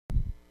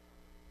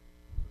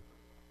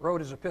wrote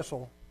his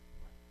epistle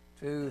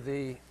to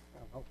the,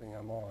 I'm hoping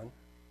I'm on.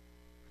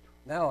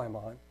 Now I'm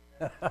on.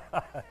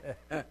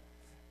 That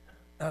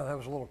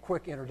was a little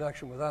quick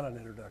introduction without an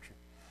introduction.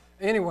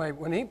 Anyway,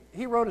 when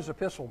he wrote his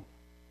epistle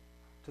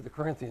to the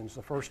Corinthians,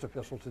 the first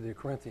epistle to the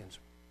Corinthians,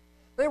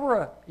 they were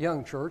a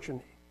young church,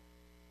 and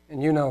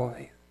you know,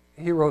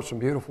 he wrote some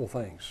beautiful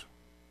things.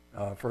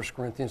 1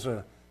 Corinthians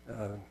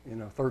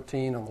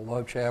 13 on the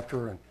love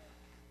chapter,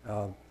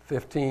 and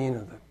 15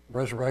 of the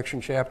resurrection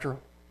chapter.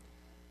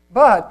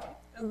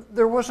 But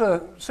there was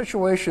a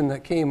situation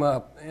that came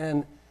up,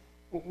 and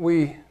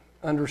we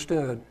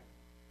understood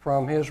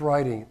from his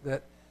writing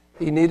that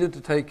he needed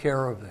to take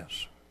care of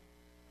this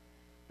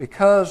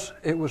because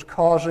it was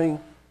causing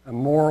a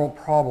moral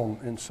problem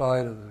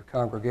inside of the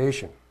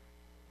congregation.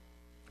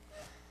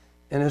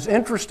 And it's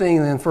interesting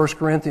in 1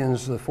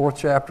 Corinthians, the 4th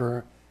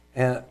chapter,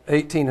 and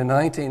 18 and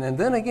 19, and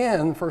then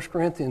again, 1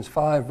 Corinthians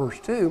 5, verse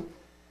 2,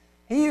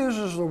 he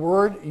uses the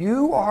word,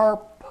 you are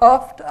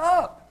puffed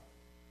up.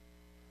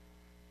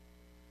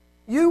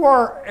 You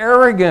are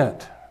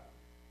arrogant.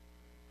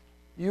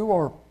 You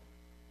are,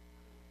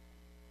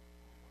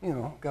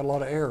 got a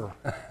lot of air.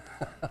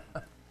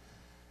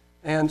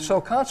 And so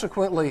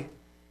consequently,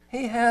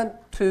 he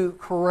had to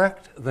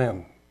correct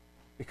them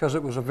because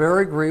it was a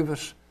very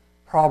grievous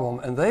problem,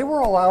 and they were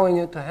allowing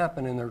it to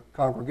happen in their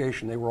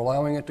congregation. They were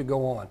allowing it to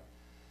go on.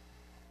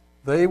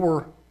 They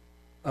were,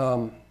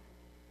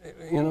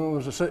 it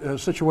was a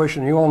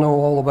situation, you all know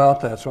all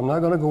about that, so I'm not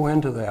going to go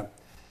into that.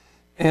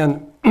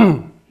 And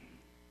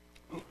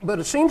but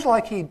it seems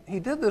like he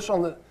did this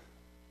on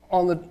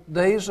the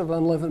days of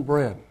unleavened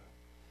bread,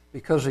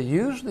 because he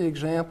used the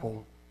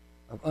example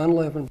of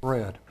unleavened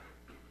bread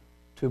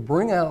to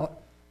bring out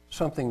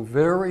something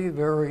very,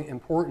 very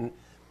important.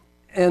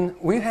 And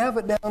we have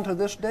it down to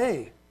this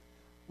day.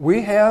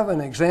 We have an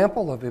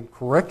example of him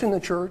correcting the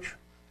church,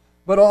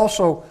 but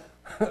also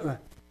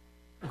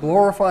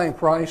glorifying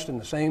Christ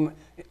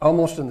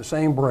almost in the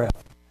same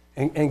breath,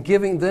 and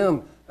giving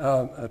them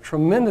a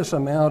tremendous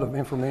amount of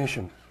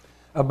information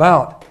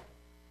about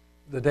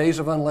the days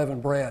of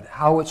unleavened bread,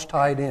 how it's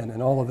tied in,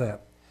 and all of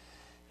that.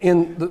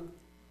 In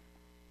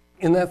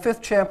that 5th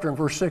chapter, in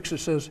verse 6, it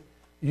says,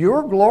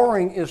 your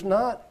glorying is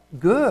not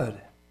good.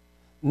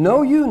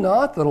 Know you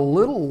not that a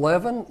little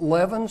leaven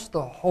leavens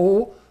the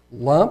whole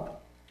lump?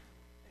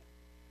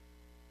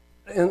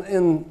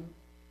 In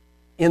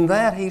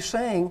that, he's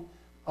saying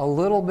a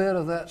little bit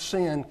of that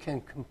sin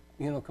can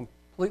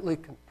completely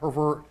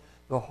pervert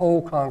the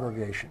whole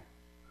congregation.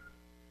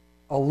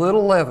 A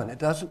little leaven, it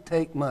doesn't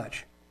take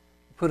much.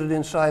 Put it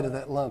inside of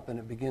that lump and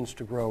it begins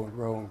to grow and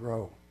grow and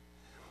grow.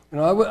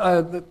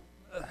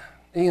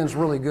 Ian's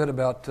really good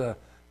about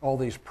all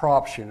these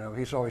props,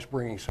 He's always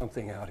bringing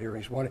something out here.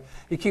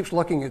 He keeps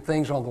looking at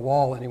things on the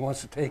wall and he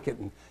wants to take it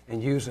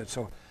and use it.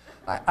 So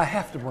I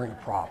have to bring a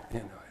prop,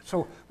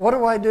 So what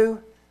do?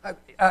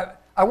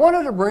 I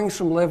wanted to bring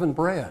some leavened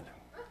bread.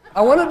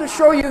 I wanted to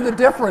show you the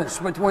difference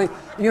between,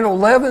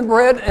 leavened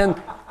bread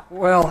and,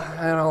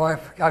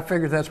 I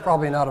figured that's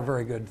probably not a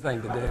very good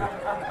thing to do,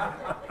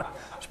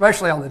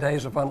 especially on the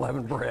days of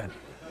unleavened bread.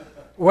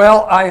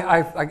 Well,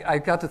 I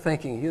got to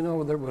thinking,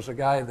 there was a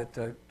guy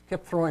that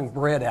kept throwing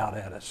bread out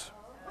at us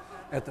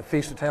at the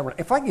Feast of Tabernacles.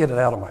 If I can get it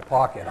out of my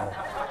pocket,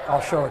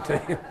 I'll show it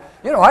to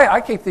you.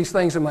 I keep these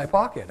things in my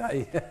pocket.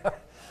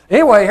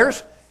 Anyway,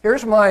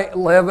 here's my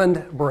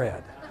leavened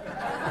bread.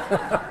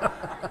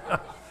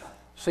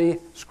 See,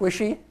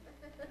 squishy,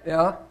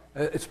 yeah.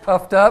 It's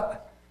puffed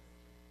up.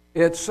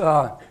 It's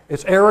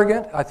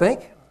arrogant, I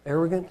think.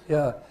 Arrogant,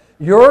 yeah.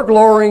 Your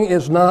glorying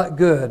is not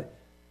good.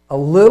 A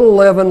little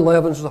leaven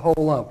leavens the whole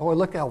lump. Boy,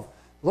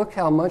 look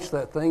how much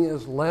that thing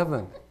is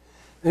leavened.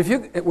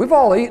 We've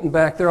all eaten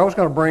back there. I was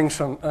going to bring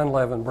some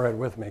unleavened bread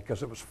with me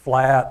because it was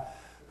flat.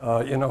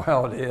 You know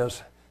how it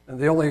is. And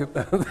the only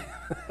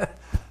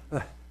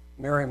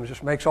Miriam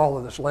just makes all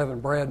of this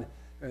leavened bread.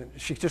 And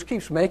she just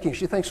keeps making.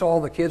 She thinks all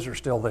the kids are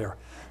still there.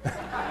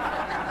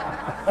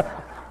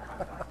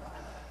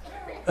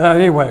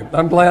 Anyway,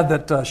 I'm glad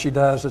that she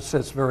does.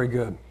 It's very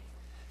good.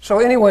 So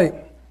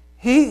anyway,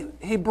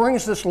 he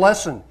brings this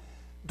lesson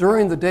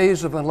during the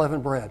days of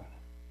unleavened bread.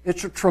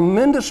 It's a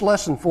tremendous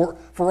lesson for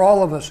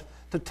all of us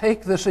to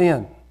take this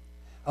in.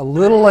 A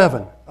little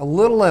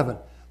leaven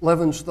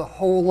leavens the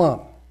whole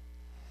lump.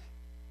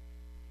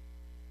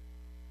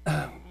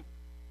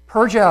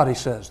 Purge out, he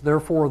says,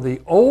 therefore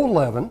the old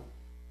leaven,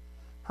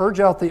 purge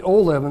out the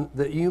old leaven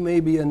that you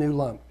may be a new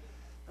lump.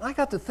 And I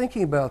got to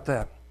thinking about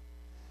that.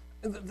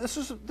 This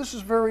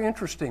is very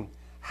interesting.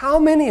 How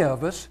many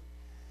of us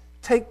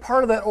take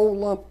part of that old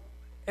lump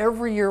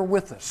every year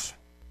with us?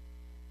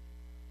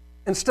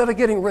 Instead of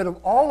getting rid of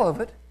all of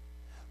it,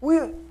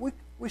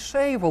 we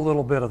save a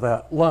little bit of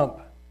that lump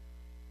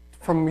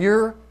from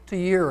year to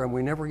year, and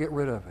we never get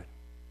rid of it.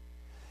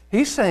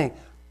 He's saying,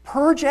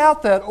 purge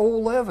out that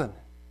old leaven.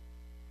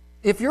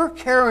 If you're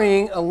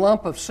carrying a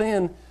lump of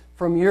sin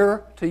from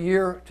year to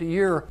year to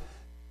year,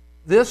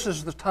 this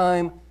is the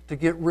time to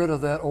get rid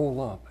of that old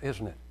lump,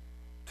 isn't it?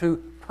 To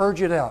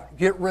purge it out,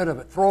 get rid of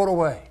it, throw it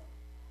away.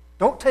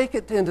 Don't take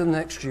it into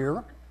next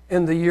year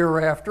and the year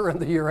after, and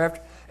the year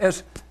after.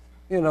 As,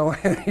 you know,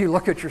 you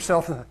look at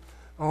yourself and,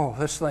 oh,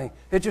 this thing,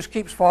 it just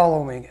keeps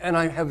following me. And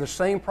I have the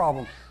same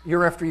problem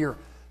year after year.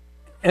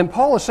 And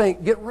Paul is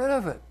saying, get rid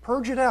of it.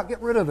 Purge it out.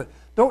 Get rid of it.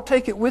 Don't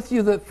take it with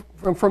you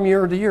from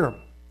year to year.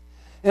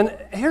 And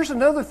here's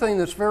another thing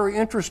that's very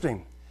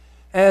interesting.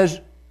 As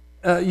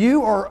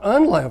you are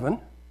unleavened,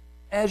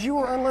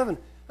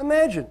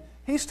 imagine,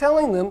 he's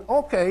telling them,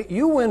 okay,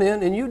 you went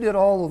in and you did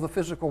all of the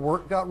physical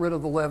work, got rid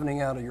of the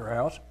leavening out of your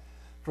house.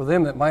 For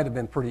them, it might have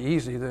been pretty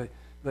easy.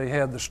 They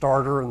had the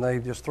starter and they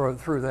just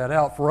threw that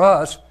out. For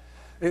us,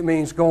 it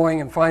means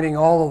going and finding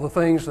all of the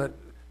things that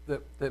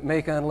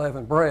make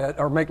unleavened bread,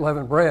 or make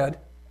leavened bread,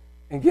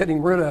 and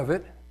getting rid of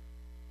it.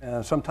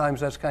 Sometimes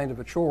that's kind of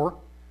a chore.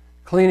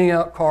 Cleaning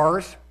out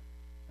cars.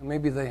 And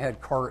maybe they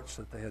had carts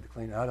that they had to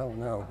clean out. I don't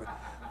know.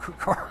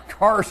 But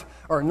cars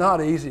are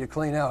not easy to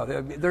clean out.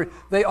 I mean,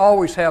 they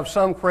always have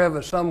some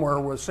crevice somewhere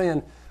with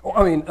sin.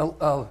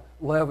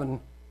 Leaven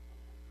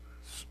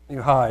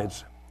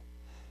hides.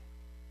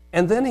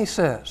 And then he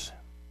says,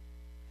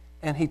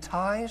 and he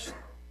ties,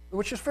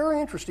 which is very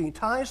interesting, he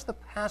ties the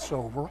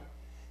Passover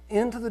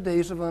into the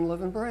days of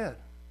unleavened bread.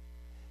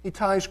 He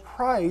ties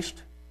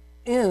Christ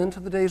into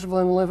the days of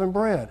unleavened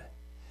bread. It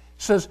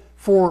says,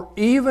 for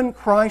even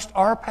Christ,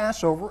 our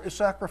Passover, is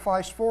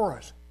sacrificed for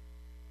us.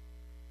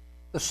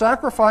 The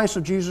sacrifice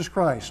of Jesus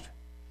Christ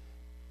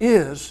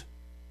is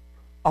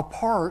a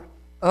part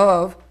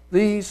of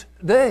these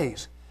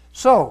days.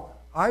 So,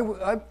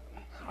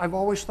 I've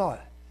always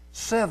thought,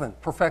 7,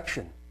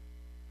 perfection.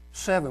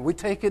 7, we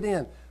take it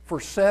in. For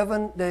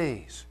 7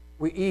 days,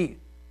 we eat.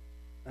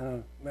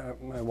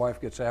 My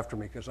wife gets after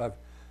me because I've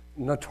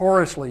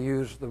notoriously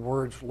used the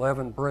words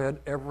leavened bread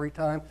every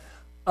time.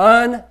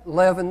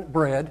 Unleavened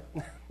bread.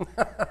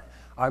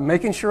 I'm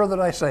making sure that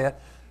I say it.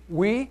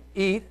 We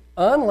eat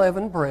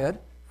unleavened bread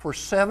for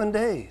 7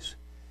 days.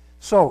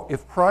 So,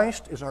 if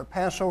Christ is our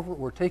Passover,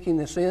 we're taking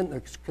this in,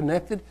 it's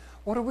connected,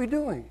 what are we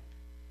doing?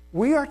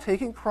 We are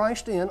taking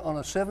Christ in on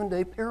a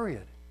 7-day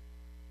period.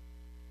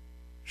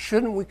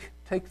 Shouldn't we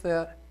take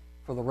that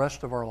for the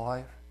rest of our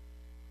life?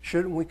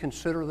 Shouldn't we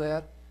consider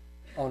that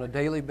on a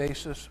daily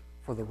basis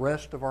for the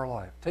rest of our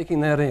life?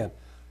 Taking that in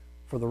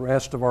for the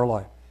rest of our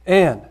life.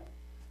 And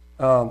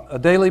a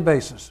daily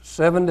basis,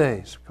 7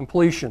 days,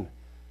 completion,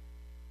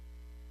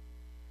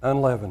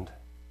 unleavened,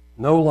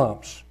 no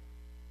lumps.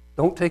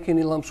 Don't take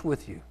any lumps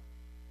with you.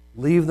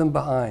 Leave them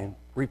behind.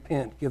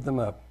 Repent, give them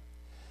up.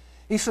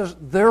 He says,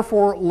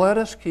 therefore, let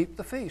us keep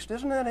the feast.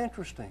 Isn't that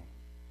interesting?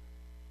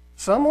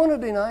 Some want to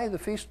deny the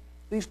feast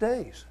these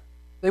days.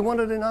 They want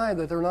to deny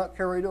that they're not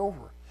carried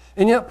over.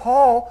 And yet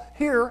Paul,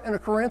 here in a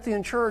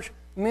Corinthian church,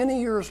 many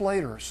years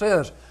later,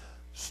 says,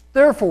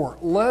 therefore,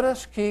 let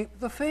us keep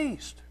the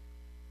feast.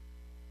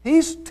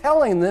 He's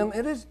telling them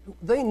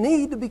they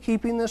need to be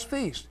keeping this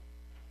feast.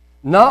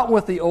 Not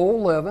with the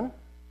old leaven,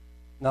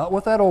 not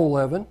with that old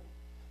leaven,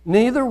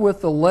 neither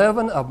with the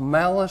leaven of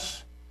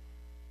malice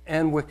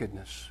and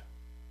wickedness.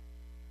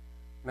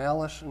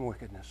 Malice and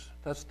wickedness.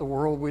 That's the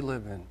world we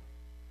live in,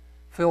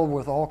 filled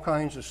with all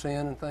kinds of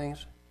sin and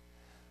things.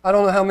 I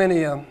don't know how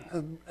many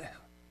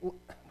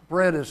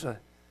bread is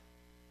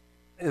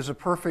a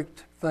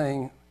perfect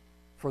thing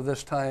for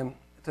this time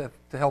to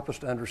help us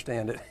to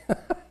understand it.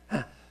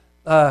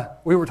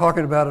 We were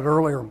talking about it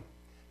earlier.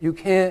 You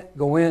can't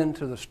go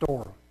into the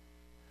store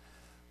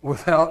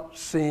without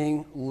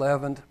seeing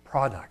leavened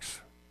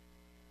products.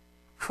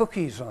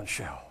 Cookies on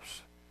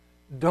shelves,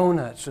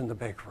 donuts in the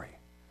bakery,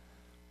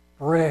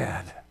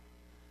 bread,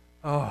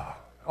 all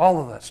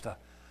of that stuff.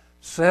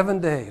 7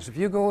 days. If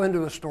you go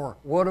into a store,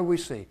 what do we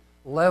see?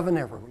 Leaven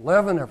everywhere,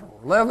 leaven everywhere,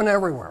 leaven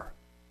everywhere.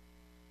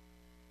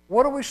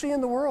 What do we see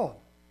in the world?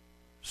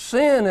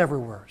 Sin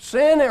everywhere,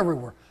 sin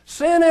everywhere,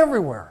 sin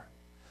everywhere.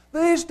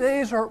 These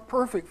days are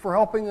perfect for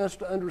helping us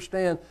to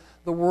understand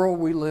the world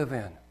we live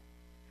in.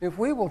 If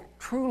we will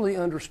truly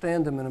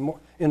understand them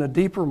in a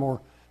deeper,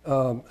 more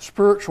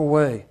spiritual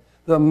way,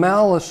 the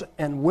malice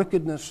and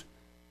wickedness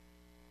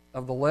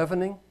of the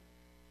leavening,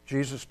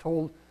 Jesus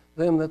told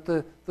them that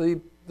the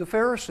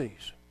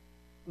Pharisees,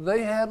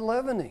 they had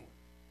leavening.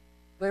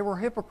 They were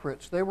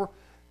hypocrites. They were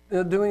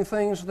doing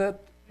things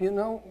that,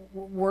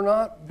 were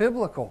not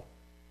biblical.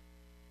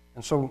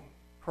 And so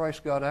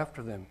Christ got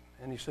after them,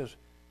 and he says,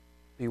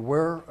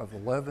 beware of the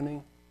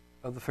leavening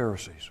of the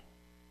Pharisees.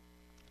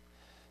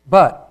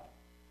 But,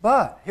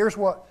 here's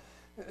what,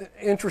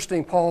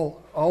 interesting,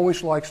 Paul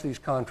always likes these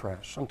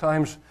contrasts.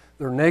 Sometimes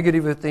they're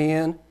negative at the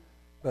end,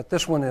 but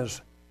this one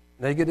is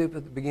negative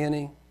at the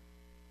beginning,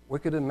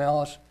 wicked and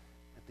malice.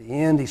 At the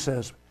end he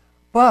says,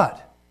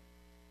 but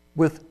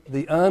with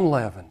the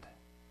unleavened,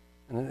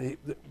 and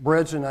the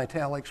bread's in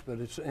italics, but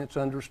it's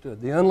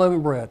understood, the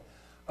unleavened bread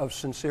of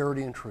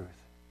sincerity and truth.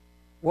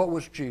 What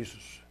was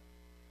Jesus?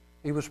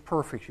 He was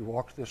perfect. He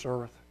walked this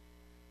earth.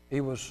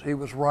 He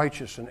was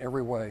righteous in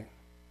every way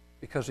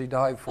because he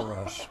died for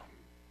us.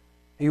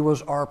 He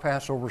was our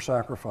Passover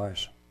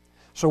sacrifice.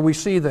 So we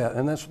see that,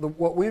 and that's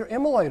what we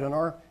emulate in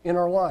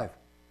our life.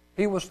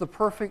 He was the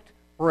perfect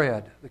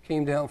bread that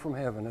came down from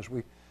heaven,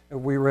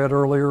 we read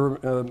earlier.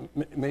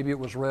 Maybe it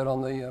was read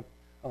on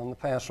the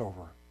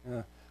Passover.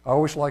 I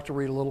always like to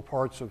read little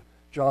parts of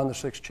John the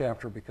 6th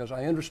chapter because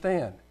I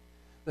understand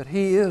that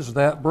He is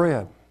that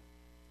bread.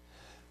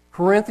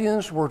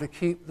 Corinthians were to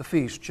keep the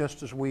feast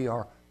just as we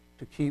are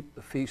to keep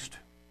the feast.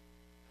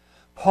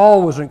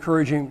 Paul was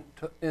encouraging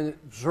to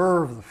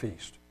observe the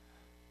feast,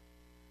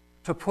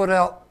 to put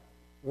out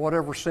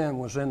whatever sin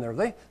was in there.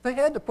 They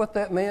had to put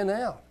that man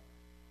out.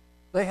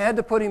 They had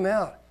to put him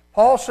out.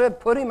 Paul said,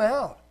 put him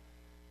out.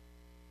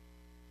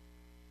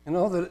 You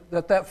know,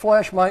 that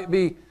flesh might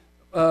be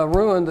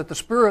ruined, that the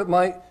spirit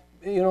might,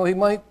 he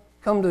might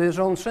come to his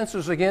own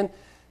senses again,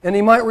 and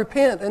he might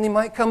repent, and he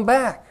might come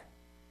back.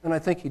 And I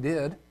think he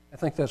did. I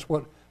think that's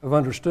what I've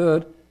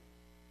understood.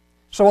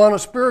 So on a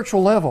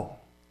spiritual level,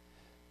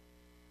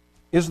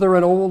 is there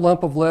an old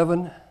lump of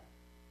leaven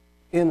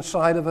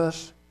inside of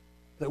us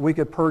that we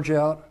could purge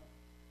out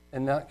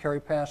and not carry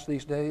past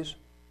these days?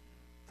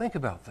 Think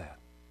about that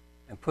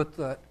and put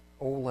that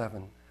old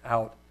leaven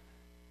out.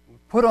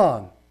 Put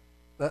on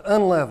that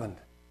unleavened,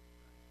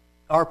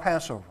 our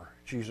Passover,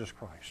 Jesus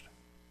Christ.